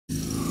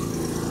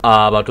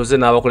Abatuuze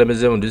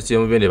n'abakulembeze mu disitulikiti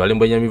y'Omubende bali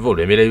mbwenyamivu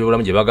olw'embeera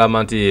y'ebyobulamu gye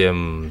bagamba nti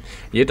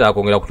yeetaaga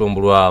kwongera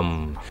kutumbulwa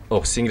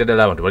okusingira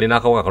ddala abantu balina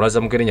akawuka kalwaza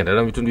mukenenya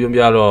ddala mu bitundu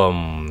by'omubyalo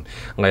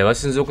nga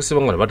yabasinze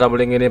okusibwa nga ne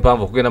batambula engendo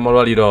empanvu okugenda mu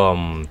malwaliro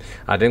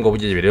ate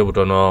ng'obujjeje biri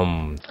butono.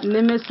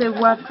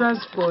 Nemesebwa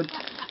transport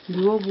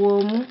ndiwo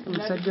bwomu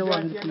omusajja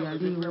wange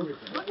teyaliiwo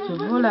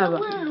kyova olaba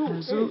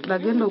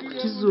bagenda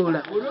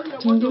okukizuula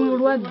ti ndi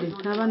mulwadde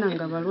n'abaana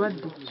nga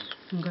balwadde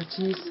nga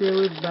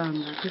kiyiseewo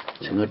ebbanga.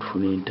 Singa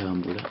tufuna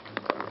entambula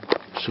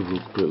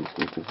tusobola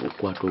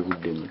okukwata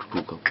obudde nga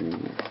tutuuka ku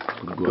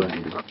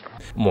ddwaliro.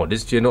 Mu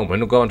disitulikiti eno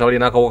omuwendo gw'abantu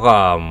abalina akawuka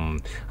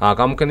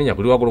akamukenenya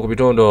guli waggulu ku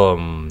bitondo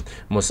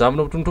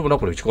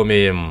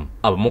 7.8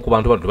 abamu ku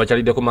bantu bano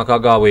tebakyalidde ku maka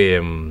gaabwe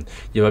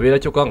gye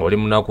babeera kyokka nga bali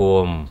mu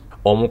nnaku.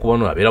 Omu ku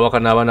bano abeera waka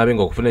n'abaana be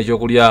ng'okufuna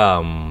ekyokulya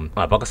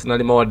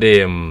apakasinalima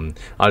wadde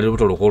ali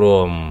lubuto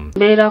lukulu.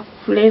 Mbeera ku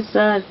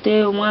fulesa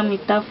ate omwami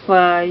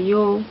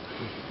tafaayo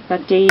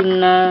kati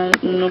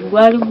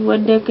gwali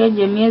guweddeko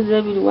egyo emyezi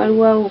 2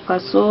 waliwo awo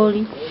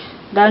kasooli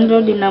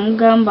landlord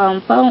namugamba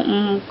mpa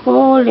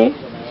mukoole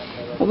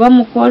oba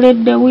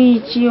mukoledde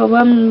wiiki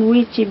oba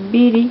wiiki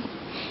 2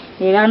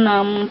 era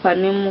namumpa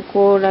ne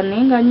mukoola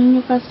naye nga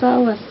nyinyuka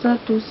ssaawa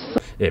 3.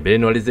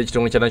 Ebenwaliza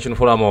ekitongole kya National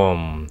Forum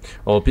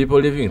of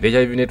People Living with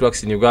HIV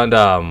Networks in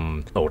Uganda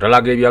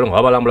okutalaga ebyalo nga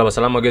babalambula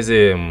basala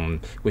amagezi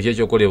ku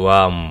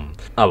kyekyokolebwa.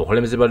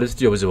 Abakulembeze ba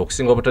disitulikiti obuzibu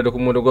okusinga obutadde ku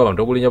muwendo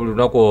gw'abantu ogulinnya buli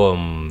lunaku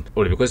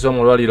olwebikozesebwa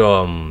mu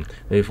lwaliro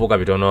ebifuuka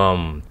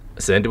bitono.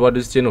 Ssentebe wa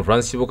disitulikiti eno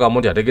Francis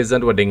Bukamonti ategeeza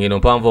nti wadde engendo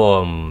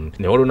mpanvu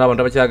ne waliwo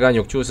n'abantu abakyagaanye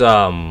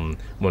okukyusa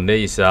mu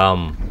nneeyisa.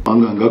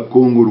 Nga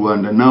Congo,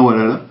 Rwanda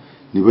n'awalala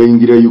ne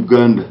bayingira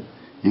Uganda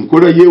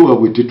enkola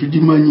yeewaabwe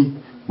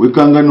tetugimanyi.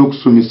 Wekanga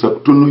n'okusomesa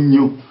kutono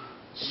nnyo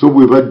so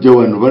bwe bajja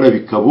wano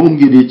balabika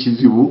bongera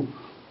ekizibu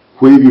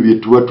ku ebyo bye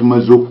tuba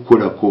tumaze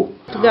okukolako.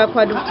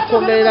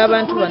 Tugakwagomberera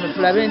abantu bano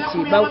tulabe nti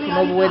bafuna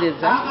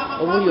obuweereza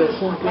obuli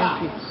okumpi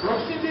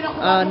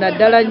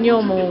naddala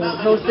nnyo mu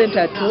health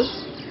center tools.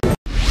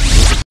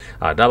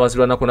 Ate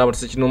Abaazirwanako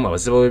n'abatuse kinuma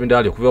abasibe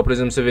b'ebidaali okuva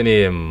Pulezidenti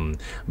Museveni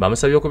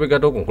bamusabye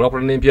okubigatta ku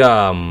nkulakulana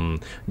empya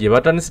gye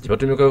batandise gye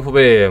batumye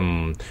kaweefube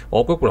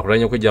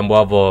okwekulakulanya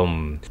okwejjambwavu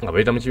nga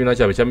bayita mu kibiina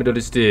kyabwe kya Middle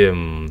East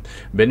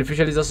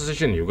Beneficiaries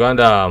Association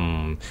Uganda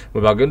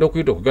bwe bagenda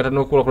okuyita okugatta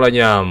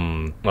n'okukulakulanya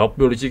nga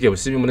bakubye olukiiko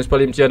ebusibi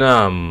municipal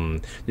Mtyana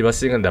gye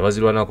basinganidde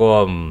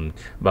Abaazirwanako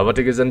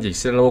babategeeza nti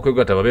ekiseera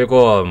okwegatta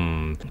babeeko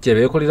kye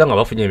beekolera nga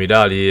bafunye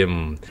emidaali.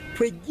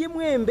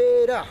 Tweggyemu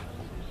embeera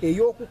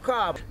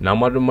eyokukaaba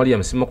Namwadu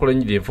Mariam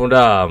Simakolenyidi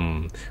enfunda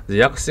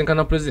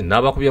zeyakasinkana Pulezidenti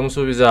n'abakubya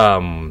musuubiza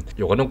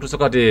yokana okutuusa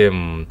kati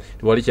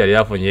tiwali kyali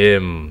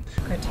afunye.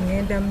 Kati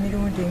ngenda mu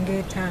mirundi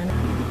ng'etaano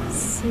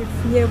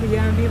sifunye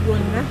buyambi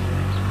bwonna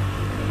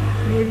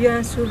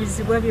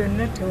n'ebyansuubizibwa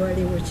byonna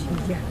tewaliwo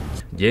kijja.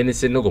 Jeni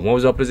Senogo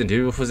omuwabuzi wa Pulezidenti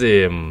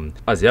w'ebyobufuzi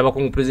azi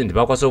abakungu Pulezidenti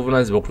bakwasa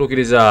obuvunaanyizibwa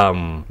okutuukiriza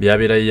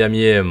byabeera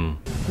yeyamye.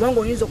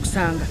 Kubanga oyinza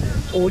okusanga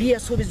oli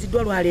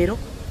yasuubiziddwa lwaleero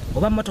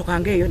oba mmotoka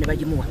ng'eyo ne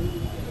bagimuwa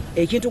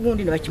ekintu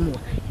gundi ne bakimuwa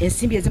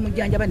ensimbi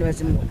ezimujjanjaba ne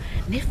bazimuwa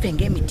neffe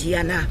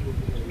ng'Emityana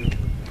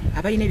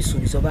abalina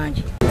ebisuubizo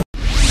bangi.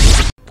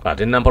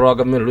 Ate Nampala wa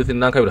gavumenti Ruth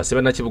Nankabira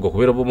asaba Nakibuga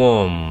okubeera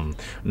obumu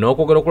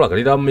n'okwogera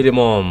okulagalira mu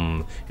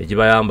mirimu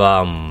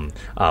egibayamba.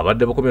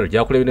 Abadde bukomero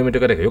gyakola ebintu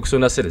enteekateeka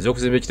y'okusonda ssente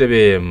ez'okuzimba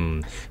ekitebe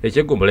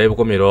eky'Eggombolola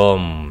y'ebukomero.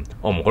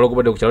 Omukolo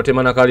gubadde ku kyalo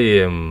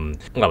Temanakali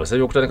nga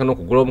basabye okutandika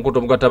n'okugula omukutu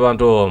omugatta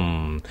abantu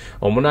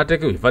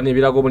omunaateeka ebifaananyi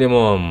ebiraga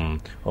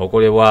omulimu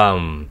okolebwa.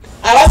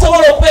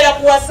 Abasobola okubeera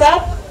ku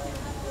WhatsApp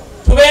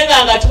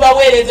tubenga nga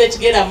tubaweereza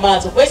ekigenda mu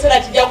maaso kuba ekiseera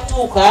kijja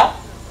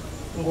kutuuka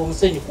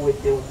ng'omusenyu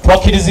kuweddewo.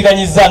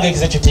 Twakkiriziganyizza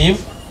ng'executive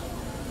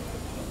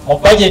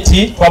mu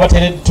bajeti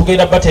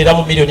tugenda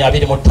bateeramu miliyoni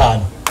 25.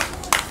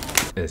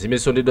 Ensimbi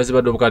ezisondeddwa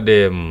zibadde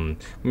obukadde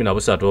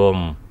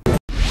 13.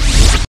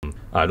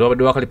 Ate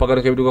wabadde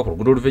wakalipagano k'ebiduka ku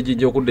luguudo oluva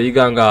ejjinja okudda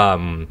Iganga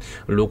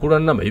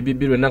Lukululana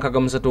UBB Lwenankaga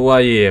musatu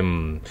waaye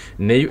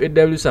ne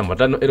UAW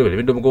Sambatano erobera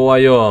emiddo omugo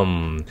waayo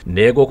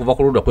neego okuva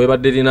ku ludda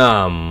kwebadde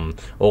erina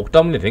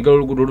okutambula etengera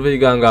oluguudo oluva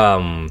Iganga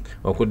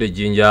okudda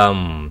ejjinja.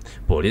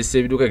 Poliisi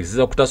ebiduka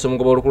egezezza okutaasa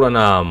omugoba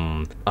Olukululana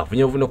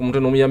afunye obuvune ku mutwe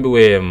n'omuyambi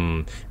we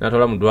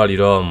n'atwala mu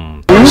ddwaliro.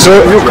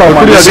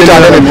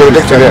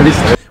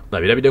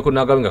 Nabirabiddeko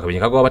n'agambye nga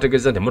Kabinyi Kagwa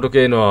bategeeza nti emmotoka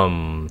eno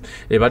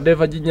ebadde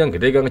eva Jinja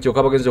ng'eteeganga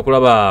kyokka bagenzi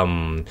okulaba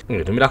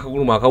ng'etumira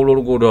akagulumu akawula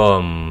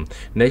oluguudo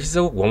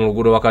n'ekiseeko kugwa mu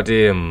luguudo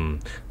wakati.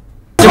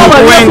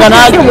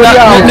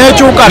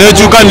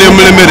 Nekyuka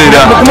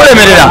nemulemerera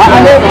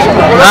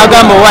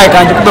n'agamba owaayi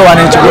kankikube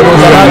wano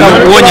ekigoloza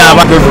n'agawonya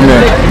aba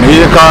gavumenti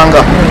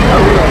neyeekanga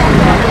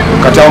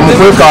kati awo mu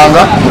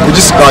kwekanga mu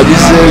kugisika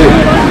agizeeyo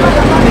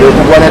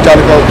ekugwa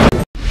n'etandikawo.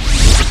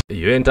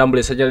 Iyo entambula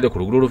esajjalidde ku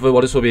luguudo oluva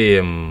Walusobe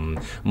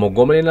mu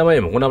Ggombolola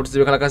n'amaye mu kunabutuzi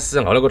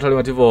beekalakasizza nga balega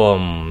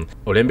alternativo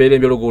olw'embeera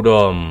embi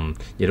oluguudo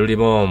gye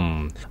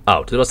lulimu.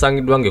 Awo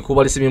tebasangiddwa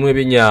ng'ekkubo lisimyemu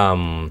ebinnya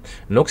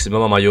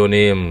n'okusimbamu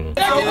amayoni.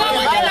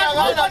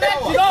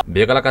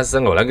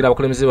 beekalakasizza nga balagira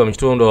abakulembeze mu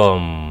kitundu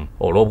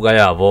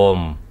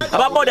olw'obugayaavu.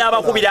 Ababoda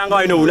abakubiranga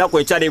balina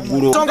olunaku ekyala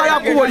eggulu. Ensonga ya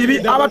kkubo libi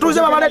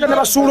abatuuze babaleeta ne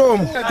basuula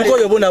omwo.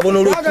 Tukoyo bonaabona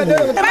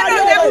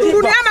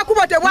olw'ekkubo.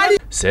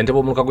 Ssentebe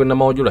w'omuluka gw'e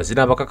Namawojula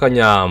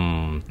zinaabakakanya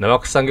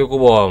nabakusanga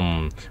ekkubo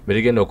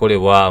berigenda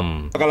okukolebwa.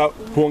 Agala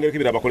kwongerako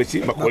ebirala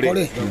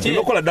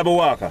bakola double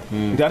work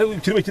nti ate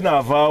kirimu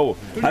kinaavaawo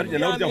ate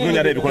nawulira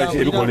kunoonya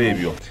ebikola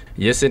ebyo.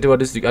 Ye ssentebe wa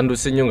disitulikiti Andrew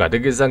Ssenyo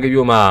ng'ategeeza nga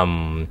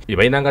bye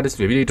balina nga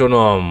disitulikiti ebiri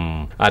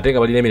bitono ate nga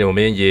balina emirimu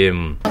mingi.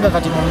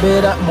 Kati mu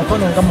mbeera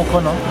mukono nga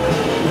mukono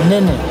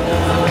nene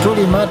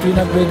tulina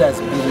graders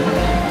bbiri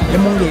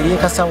emu ng'eri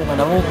ekasawo nga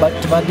nabo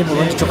tebadde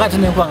bulungi kyokka ate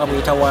n'enkuba nga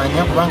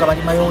bwetawaanya kubanga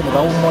balimayo ne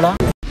bawummula.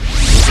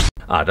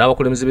 Ate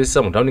abakulembeze b'essa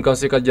mu tawuni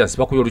kanso ekajjansi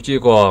bakubye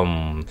olukiiko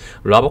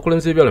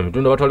lw'abakulembeze b'ebyalo mu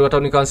bitundu abatwali ba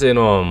tawuni kanso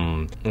eno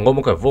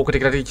ng'omukavu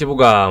okuteekerateeka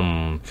ekibuga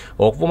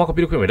okuva omwaka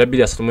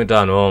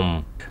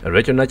 2025.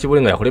 Lwekyo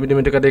Nakibuli nga yakulembedde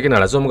enteekateeka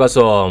enalaze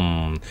omugaso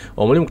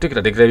omuli mu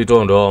kuteekerateekera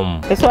ebitondo.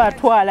 Tesobola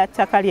twala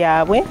ttaka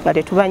lyabwe nga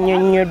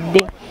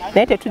tetubannyonnyodde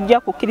naye tetujja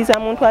kukkiriza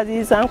muntu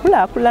aziyiza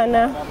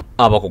nkulaakulana.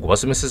 Abakugu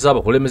basomesezza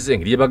abakulembeze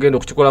engeri gye bagenda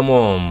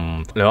okukikolamu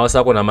ne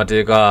bawasaako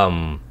n'amateeka.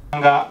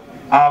 Nga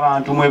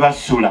abantu mwe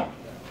basula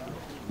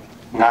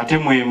ng'ate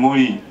mwe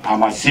muli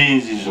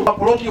amasinzizo.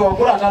 Puloti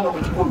wagula 5 ku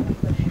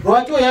 10.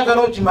 Lwaki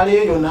oyagala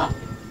okimalayo yonna?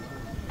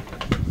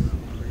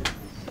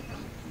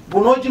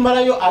 Buno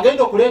okimalayo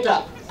agenda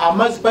okuleeta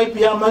amazzi payipu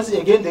y'amazzi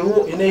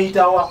egendewo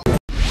eneeyitawa.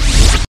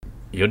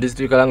 Iyo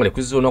disitulikiti Kalangala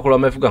ekuzizza olunaku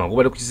lw'Ameefuga nga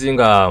gubadde ku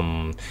kizinga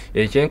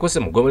ekyenkose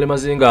mu Ggombolola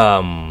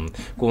Mazinga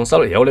ku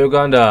nsalo eyawula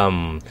Uganda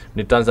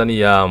ne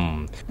Tanzania.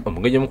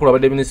 Omugenyi omukulu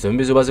abadde minisita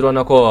w'embuzi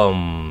Abaazirwanako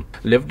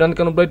Lieutenant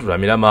Colonel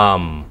Lukululana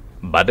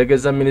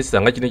bategeeza minisita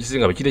nga kino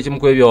ekizinga bwe kiri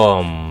ekimu ku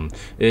ebyo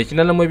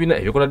ekinanamu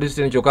ebina ebikola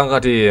disitulikiti kyokka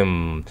kati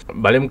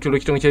bali mu kitulo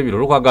kitongo ky'ebiro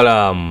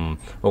olw'okwagala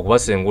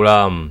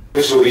okubasengula.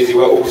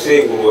 Tusuubizibwa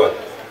okusengulwa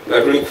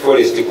nga tuli ku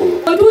forest kuno.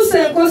 Otuuse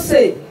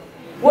enkose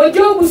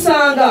wojja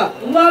okusanga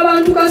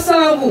ng'abantu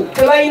 7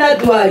 tebalina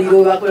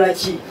ddwaliro bakola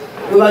ki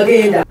bwe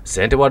bagenda.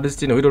 Ssentebe wa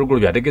disitulikiti Wiro Lugulu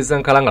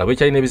byategeeza Kalangala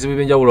bwekyalina ebizibu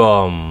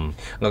eby'enjawulo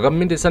nga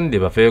gavumenti esaanidde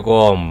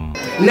bafeeko.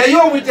 Naye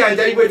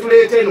obujjanjabi bwe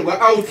tuleeta eno bwa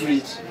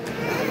outreach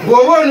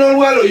bw'oba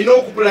n'olwala olina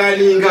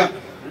okupulaninga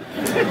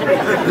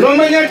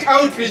n'omanya nti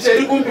outreach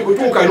eri kumpi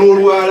kutuuka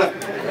n'olwala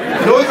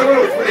n'osobola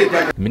okufuna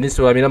eddagala.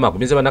 Minisitiri wa Mirama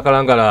akubiza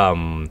bannakalangala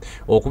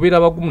okubeera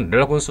abagumu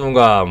ddala ku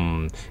nsonga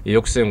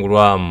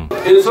ey'okusengulwa.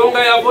 Ensonga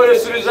ya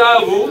forest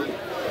reserve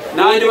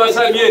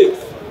nandibasabye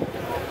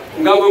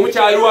nga bwe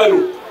mukyali wano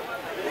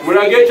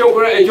mulage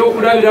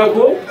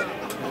ekyokulabirako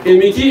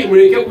emiti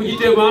muleke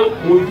kugitema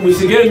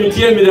musige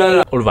emiti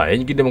emirala. Oluvannyuma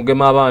yenyigidde mu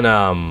kugema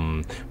abaana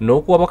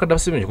n'okuwa bakadde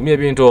abasomesa 10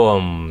 ebintu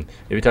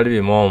ebitali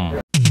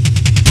bimu.